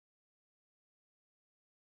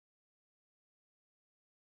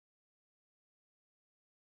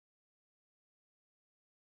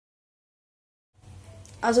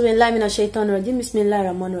Azubillahi minash shaitanir rajim.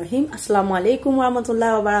 Bismillahirrahmanirrahim. Assalamu alaikum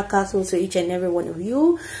warahmatullahi wabarakatuh to each and every one of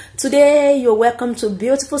you. Today you're welcome to a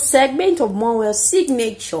beautiful segment of Monwell's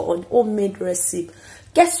signature on homemade recipe.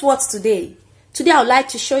 Guess what today? Today I would like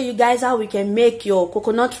to show you guys how we can make your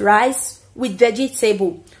coconut rice with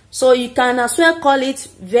vegetable. So you can as well call it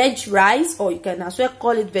veg rice, or you can as well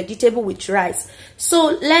call it vegetable with rice.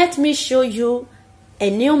 So let me show you a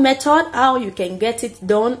new method how you can get it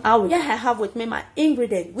done. Here I have with me my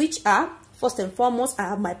ingredients, which are, first and foremost, I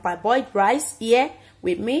have my parboiled rice here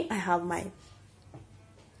with me. I have my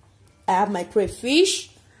crayfish.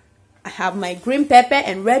 I have my green pepper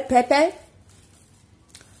and red pepper.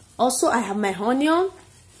 Also, I have my onion.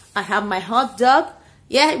 I have my hot dog.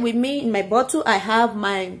 Here with me in my bottle, I have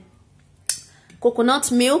my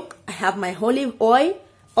coconut milk. I have my olive oil.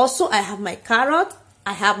 Also, I have my carrot.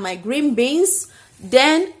 I have my green beans.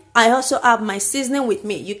 Then I also have my seasoning with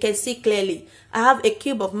me. You can see clearly. I have a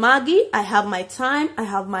cube of Maggi. I have my thyme. I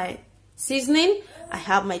have my seasoning. I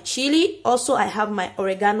have my chili. Also, I have my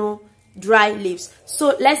oregano dry leaves.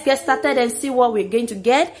 So let's get started and see what we're going to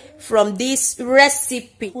get from this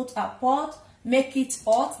recipe. Put a pot, make it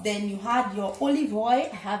hot. Then you add your olive oil.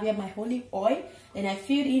 I have here my olive oil. Then I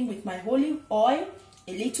fill in with my olive oil.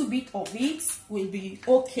 A little bit of it will be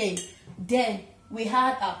okay. Then we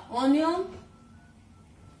add an onion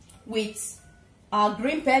with our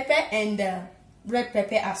green pepper and red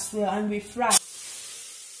pepper as well, and we fry.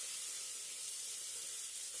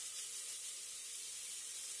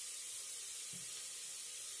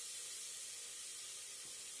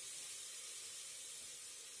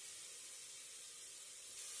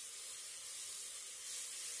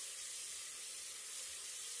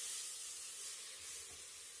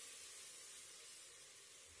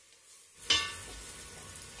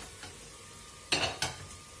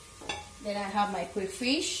 Then I have my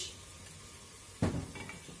crayfish and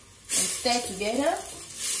stir together.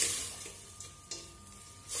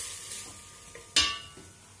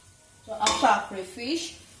 So after our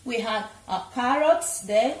crayfish, we have our carrots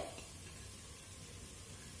there.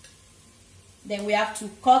 Then we have to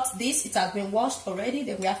cut this. It has been washed already.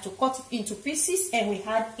 Then we have to cut it into pieces and we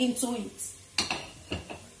add into it.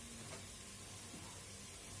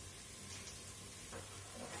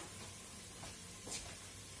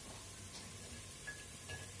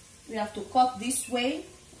 We have to cut this way.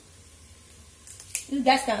 You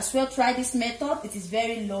guys can as well try this method. It is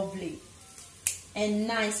very lovely and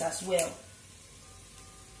nice as well.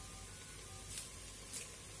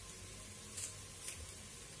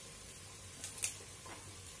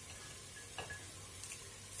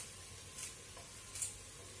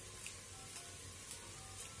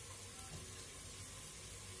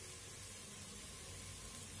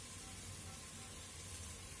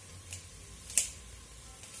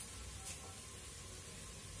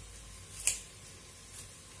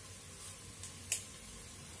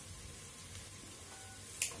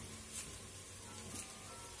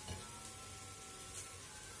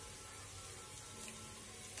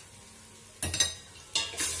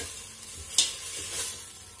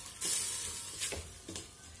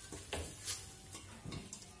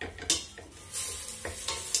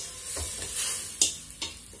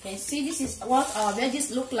 You can see this is what our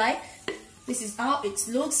veggies look like. This is how it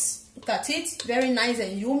looks. Look at it, very nice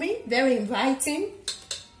and yummy, very inviting.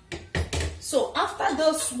 So after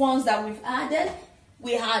those ones that we've added,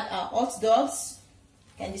 we had our hot dogs.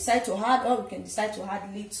 You can decide to add, or we can decide to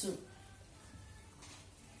add little.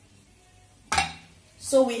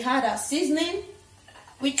 So we had our seasoning,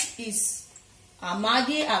 which is our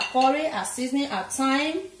Maggi, our curry, our seasoning, our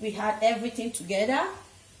thyme. We had everything together.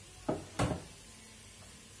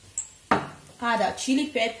 Add our chili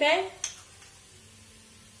pepper.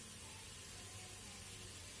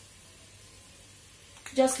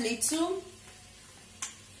 Just little.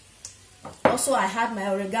 Also, I had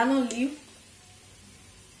my oregano leaf.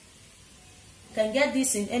 You can get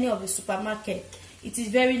this in any of the supermarket. It is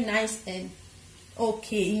very nice and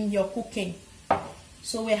okay in your cooking.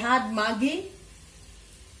 So we had Maggi.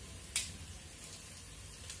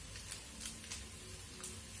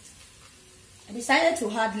 I decided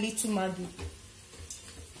to add little Maggi.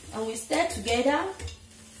 And we stir together.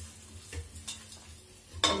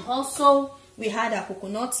 And also we had our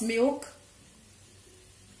coconut milk.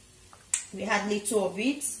 We had little of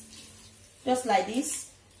it, just like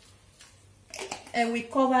this. And we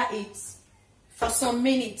cover it for some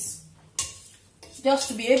minutes, just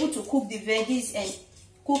to be able to cook the veggies and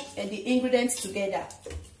cook the ingredients together.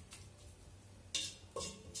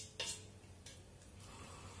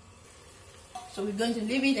 So we're going to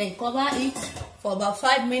leave it and cover it for about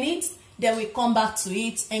 5 minutes. Then we come back to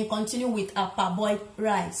it and continue with our parboiled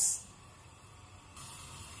rice.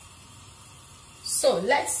 So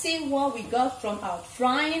let's see what we got from our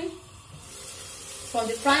frying. From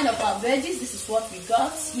the frying of our veggies, this is what we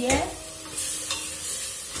got here.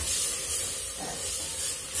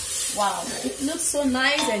 Wow, it looks so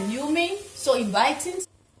nice and yummy, so inviting.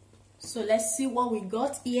 So let's see what we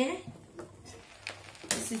got here.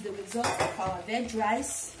 This is the result of our veg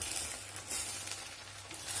rice.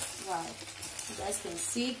 Wow, you guys can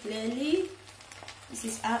see clearly. This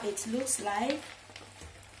is how it looks like.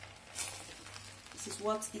 This is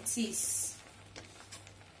what it is.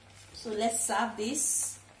 So let's serve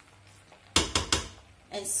this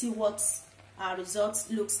and see what our result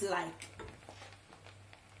looks like.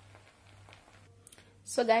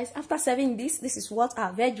 So guys, after serving this is what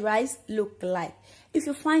our veg rice look like. If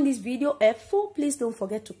you find this video helpful, please don't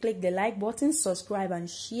forget to click the like button, subscribe and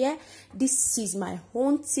share. This is my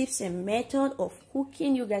own tips and method of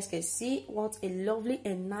cooking. You guys can see what a lovely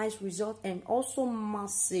and nice result, and also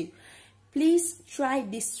massive. Please try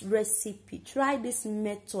this recipe, try this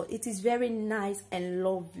method. It is very nice and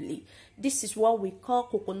lovely. This is what we call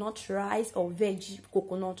coconut rice or veggie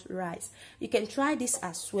coconut rice. You can try this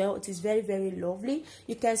as well. It is very, very lovely.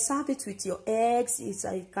 You can serve it with your eggs.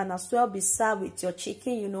 It can as well be served with your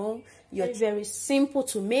chicken, you know. Very, very simple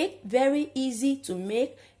to make, very easy to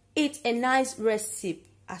make. It's a nice recipe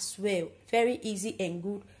as well. Very easy and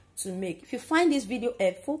good to make. If you find this video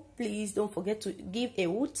helpful, please don't forget to give a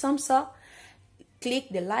wood thumbs up. Click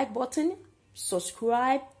the like button,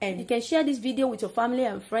 subscribe, and you can share this video with your family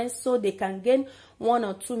and friends so they can gain 1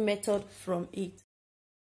 or 2 methods from it.